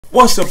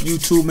What's up,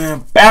 YouTube,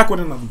 man? Back with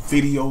another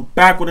video,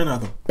 back with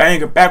another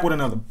banger, back with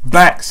another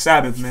Black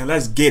Sabbath, man.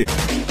 Let's get it.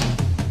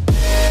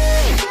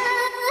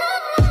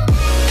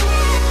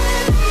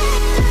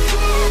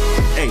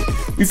 Hey,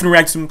 we finna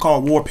react to something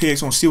called War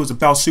Pigs. Gonna see what it's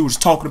about, see what it's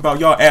talking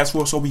about. Y'all asked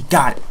for it, so we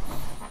got it.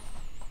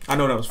 I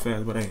know that was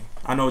fast, but hey,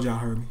 I know y'all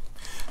heard me.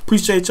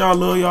 Appreciate y'all,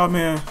 love y'all,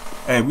 man.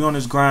 Hey, we on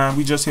this grind.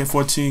 We just hit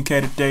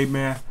 14K today,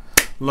 man.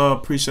 Love,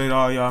 appreciate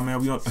all y'all,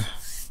 man. We on.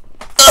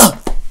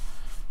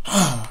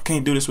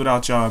 Can't do this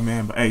without y'all,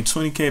 man. But hey,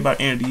 20K by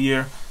the end of the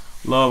year.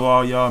 Love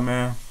all y'all,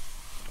 man.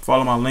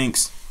 Follow my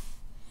links.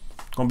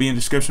 Gonna be in the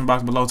description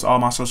box below to all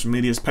my social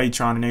medias,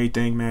 Patreon and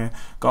everything, man.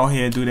 Go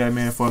ahead and do that,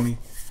 man, for me.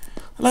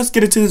 Let's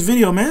get into this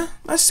video, man.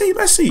 Let's see.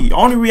 I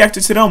only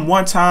reacted to them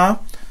one time.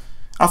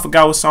 I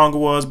forgot what song it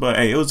was, but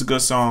hey, it was a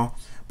good song.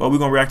 But we're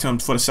gonna react to them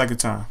for the second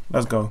time.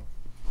 Let's go.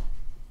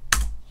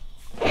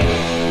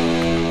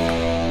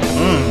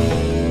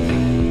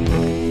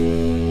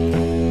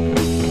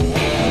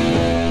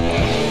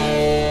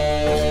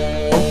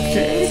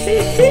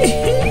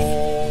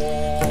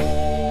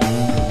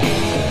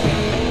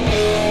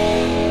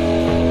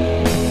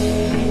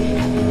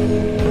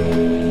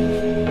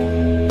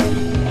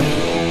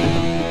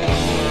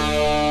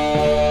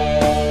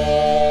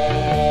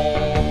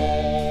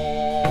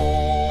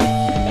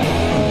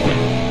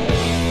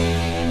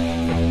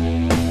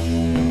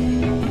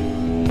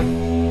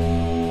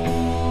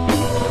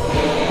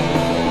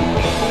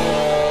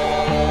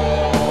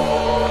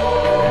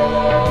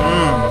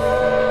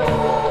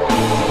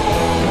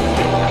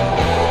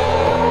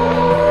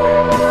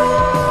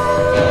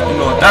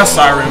 That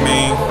siren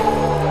mean.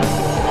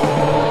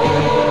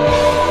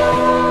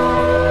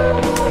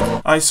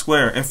 I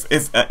swear,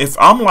 if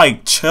I'm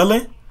like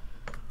chilling,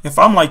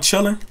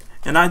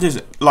 and I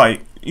just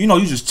like, you know,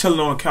 you just chilling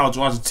on the couch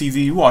watching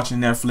TV, you watching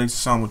Netflix or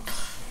something,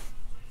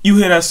 you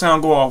hear that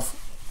sound go off,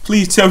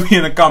 please tell me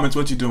in the comments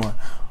what you doing.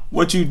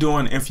 What you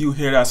doing if you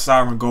hear that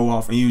siren go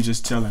off and you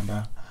just chilling,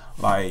 man?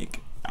 Like,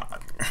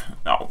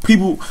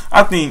 people,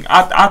 I think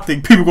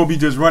people gonna be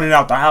just running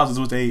out the houses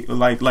with they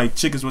like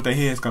chickens with their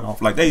heads cut off.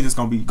 Like, they just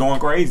gonna be going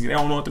crazy. They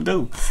don't know what to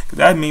do, cause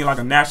that mean like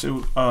a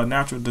natural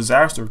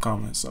disaster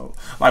coming. So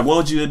like, what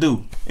would you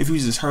do if you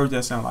just heard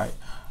that sound? Like,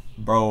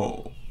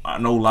 bro, I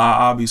no lie,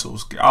 I'll be so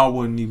scared. I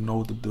wouldn't even know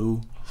what to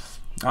do.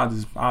 I'll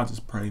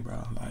just pray,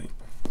 bro. Like,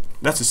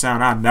 that's a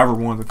sound I never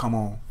wanted to come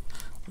on.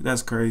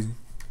 That's crazy.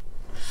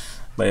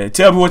 But yeah,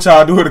 tell me what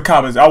y'all do in the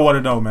comments. I want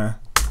to know, man.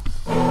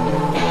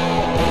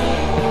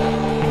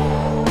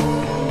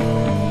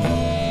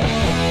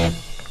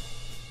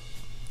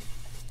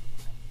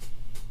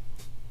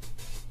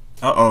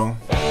 Uh-oh.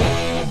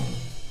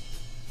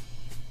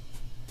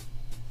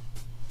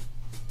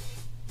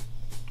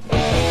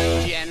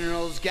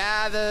 Generals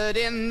gathered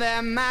in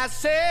their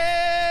masses,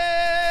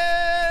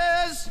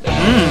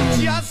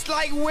 just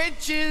like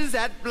witches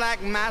at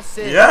black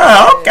masses.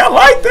 Yeah, okay, I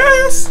like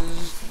this.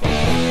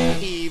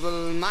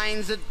 Evil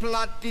minds that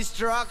plot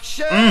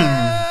destruction,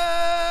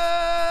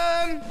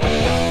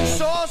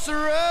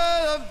 sorcerer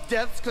of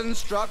death's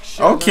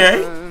construction.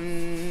 Okay.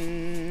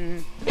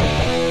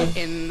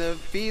 In the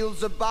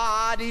fields of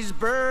bodies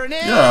burning,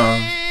 yeah.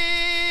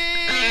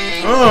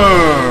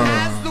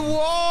 As the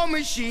war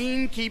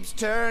machine keeps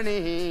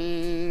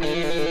turning,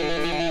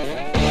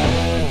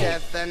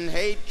 death and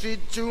hatred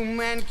to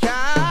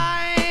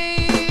mankind,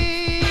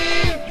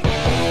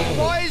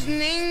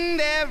 poisoning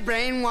their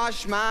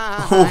brainwashed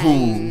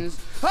minds.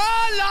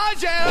 Oh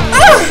Lord, yeah.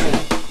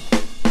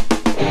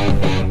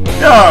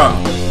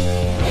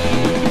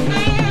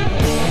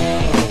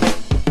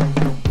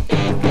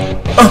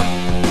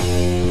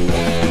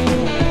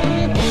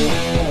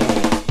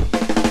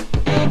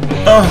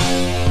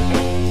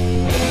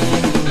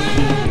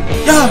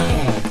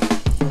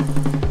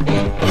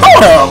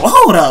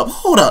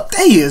 Hold up.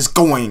 They is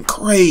going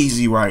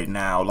crazy right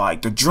now.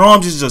 Like, the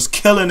drums is just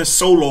killing the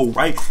solo,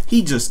 right?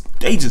 They just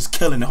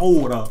killing it.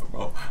 Hold up,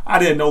 bro. I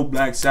didn't know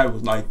Black Sabbath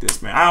was like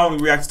this, man. I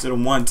only reacted to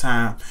them one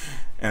time,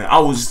 and I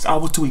was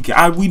tweaking.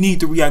 We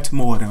need to react to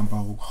more of them,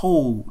 bro.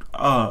 Hold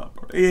up,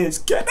 bro. They is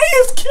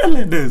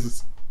killing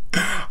this.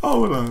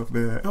 Hold up,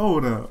 man.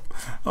 Hold up.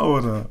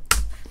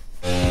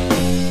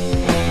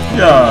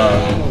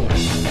 Yeah.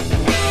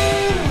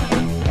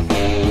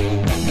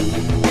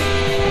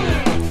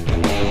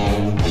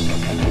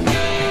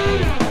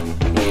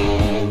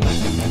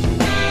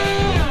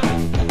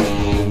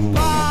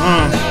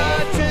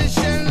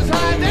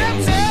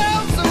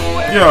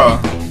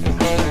 Yeah.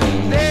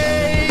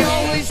 They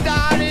only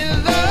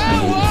started the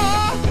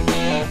war.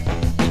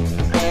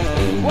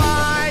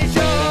 Why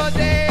should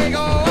they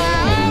go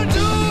out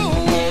to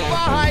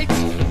fight?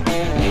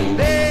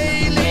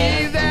 They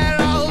leave their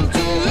all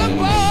to the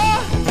poor.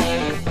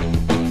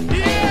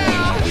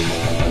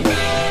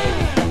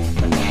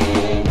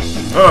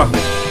 Yeah.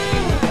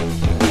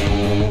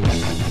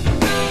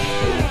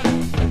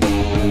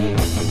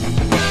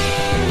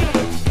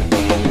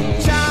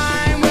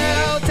 Time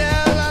will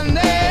tell, and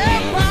their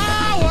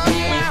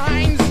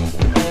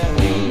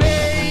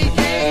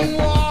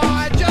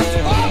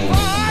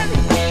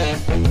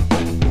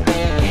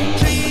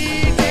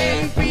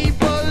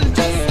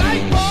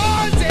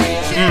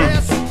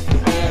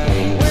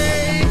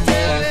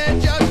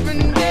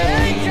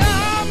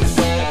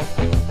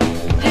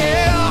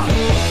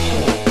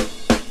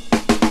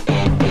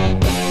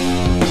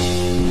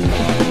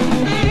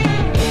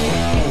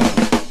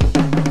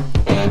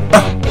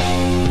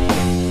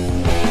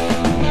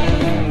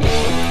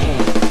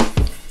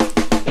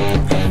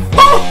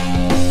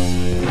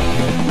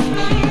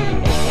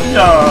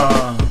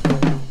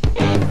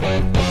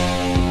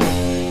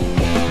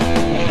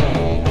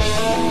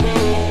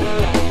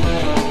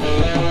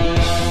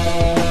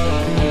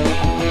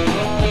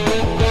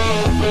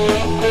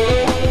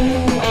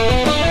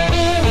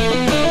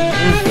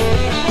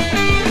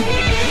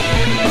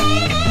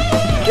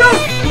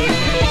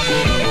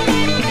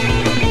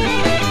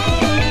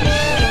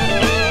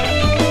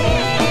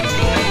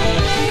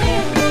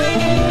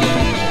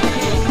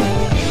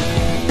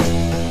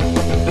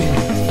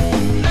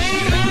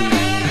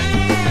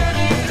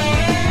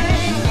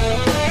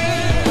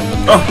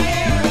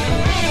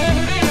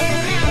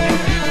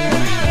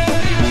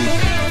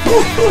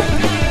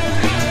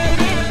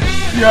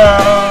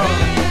Yeah.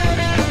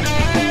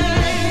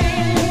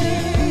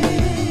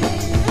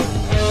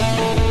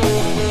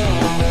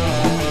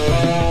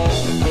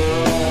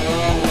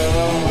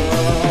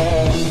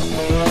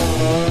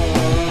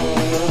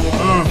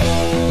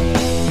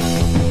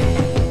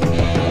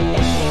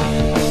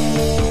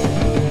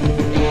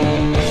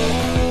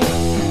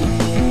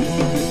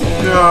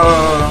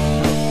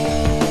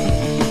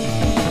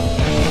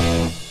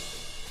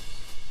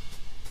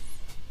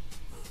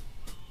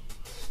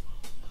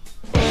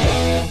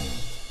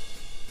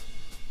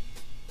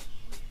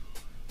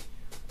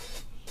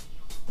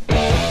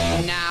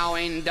 Now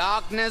in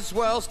darkness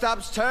world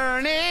stops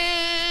turning,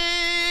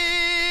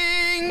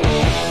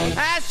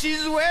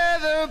 ashes where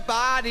the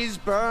body's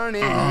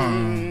burning.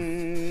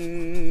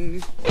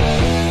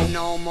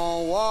 No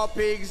more war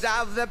pigs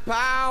have the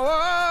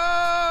power,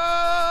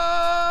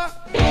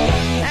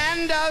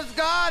 and as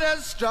God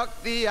has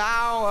struck the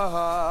hour,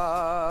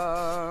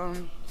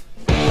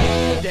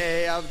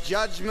 day of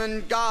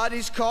judgment God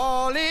is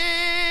calling.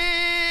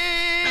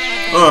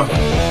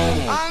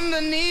 On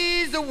the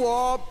knees the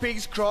war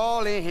pigs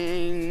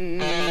crawling,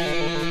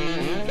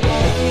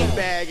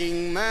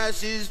 begging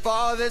mercies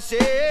for the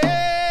sins.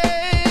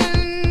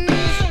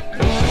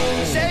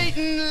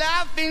 Satan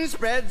laughing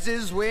spreads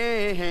his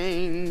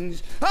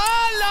wings.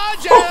 Oh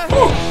Lord,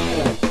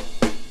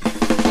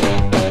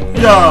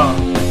 yeah.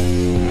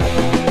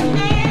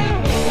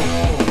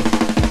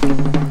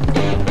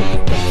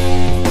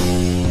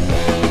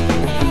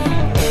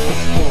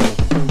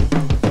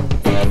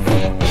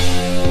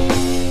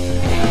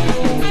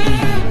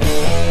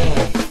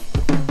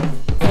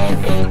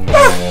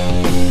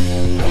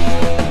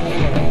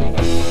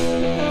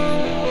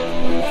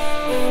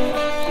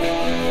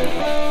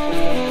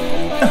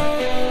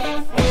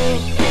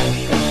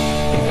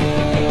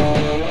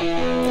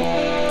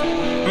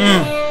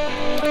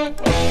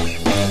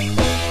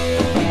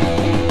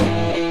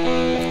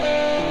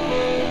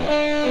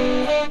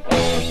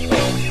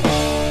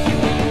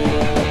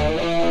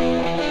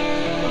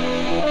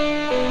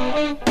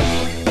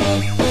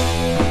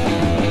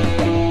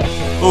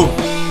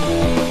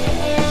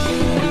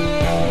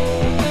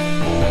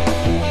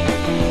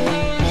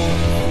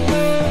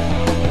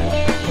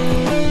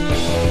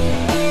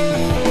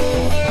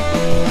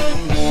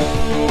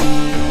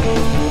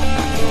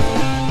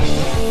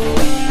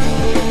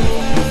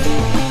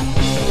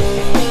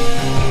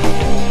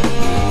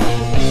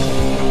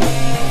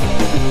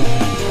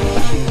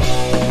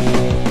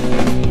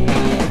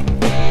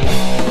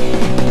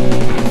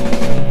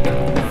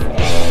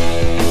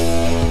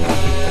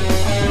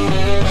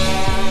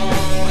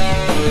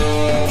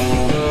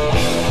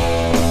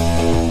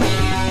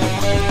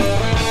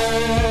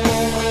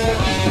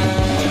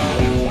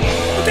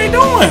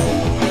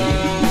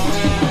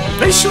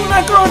 They shooting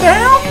that girl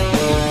down?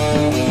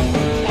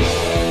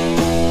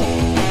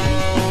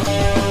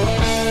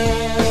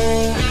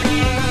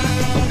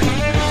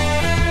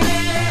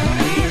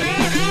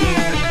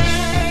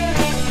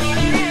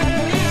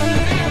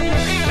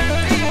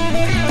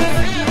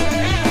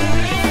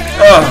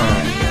 Yeah.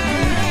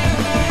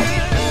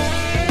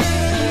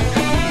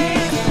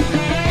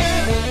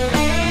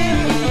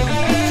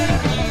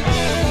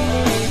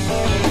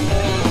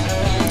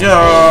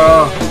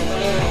 Yeah.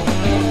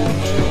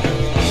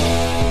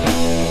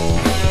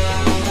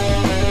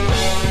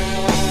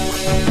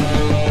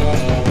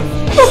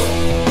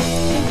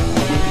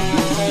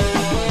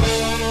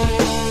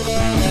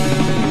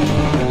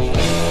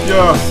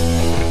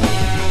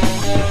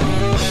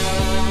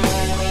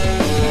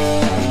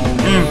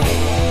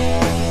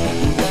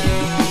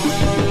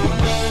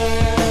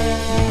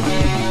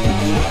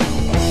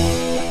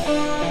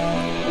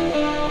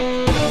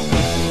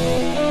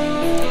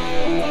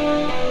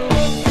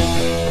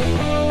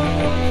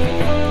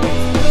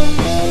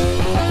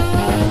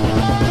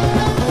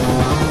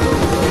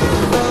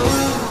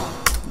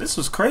 This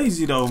was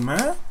crazy though,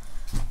 man.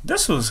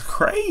 This was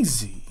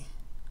crazy.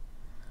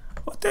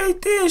 What they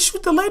did?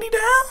 Shoot the lady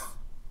down?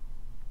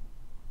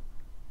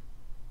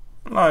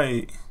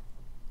 Like,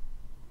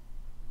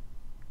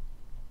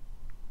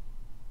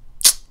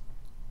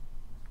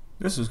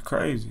 this is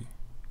crazy.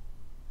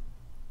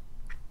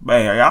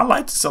 But hey, I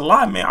like this a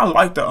lot, man. I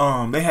like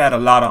the they had a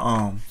lot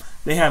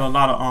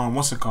of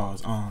what's it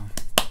called?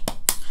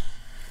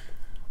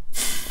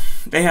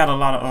 They had a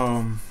lot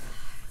of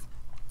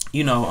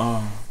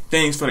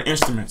things for the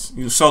instruments,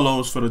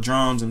 solos for the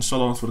drums and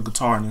solos for the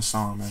guitar in this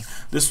song, man.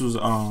 This was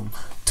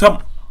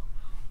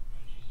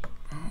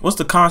what's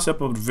the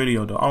concept of the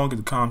video though? I don't get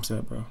the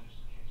concept, bro.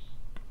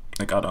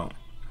 Like, I don't.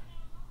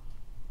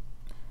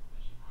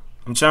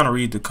 I'm trying to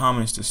read the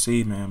comments to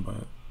see, man,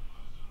 but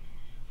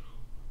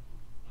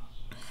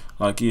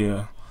like,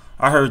 yeah,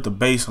 I heard the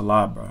bass a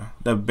lot, bro.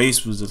 That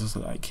bass was just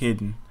like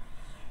hidden.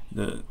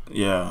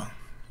 Yeah,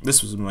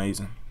 this was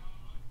amazing.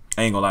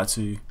 I ain't gonna lie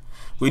to you.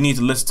 We need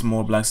to listen to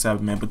more Black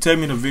Sabbath, man. But tell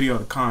me the video,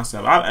 the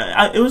concept.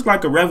 It was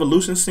like a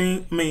revolution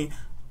scene. I mean,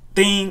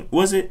 thing,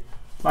 was it?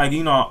 Like,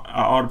 you know,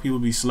 all the people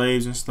be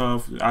slaves and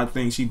stuff. I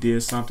think she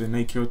did something.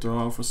 They killed her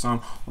off or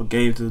something, or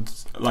gave to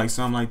like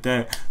something like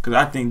that. Cause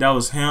I think that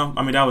was him.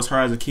 I mean, that was her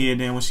as a kid.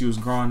 Then when she was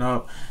growing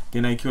up,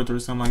 then they killed her or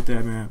something like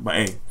that, man. But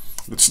hey,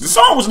 the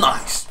song was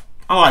nice.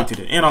 I liked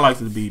it, and I liked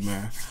the beat,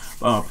 man.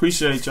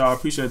 Appreciate y'all.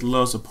 Appreciate the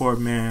love, support,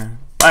 man.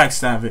 Black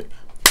Sabbath.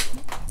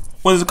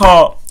 What is it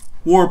called?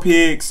 War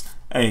Pigs.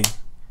 Hey,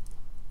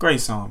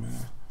 great song,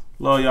 man.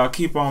 Love y'all.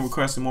 Keep on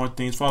requesting more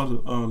things. Follow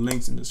the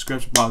links in the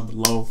description box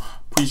below.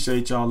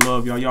 Appreciate y'all.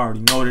 Love y'all. Y'all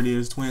already know what it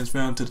is. Twins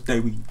family to the day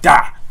we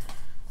die.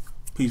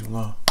 Peace and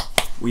love.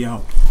 We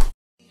out.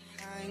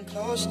 Behind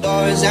closed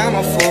doors, I'm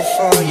a fool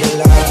for your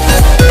love.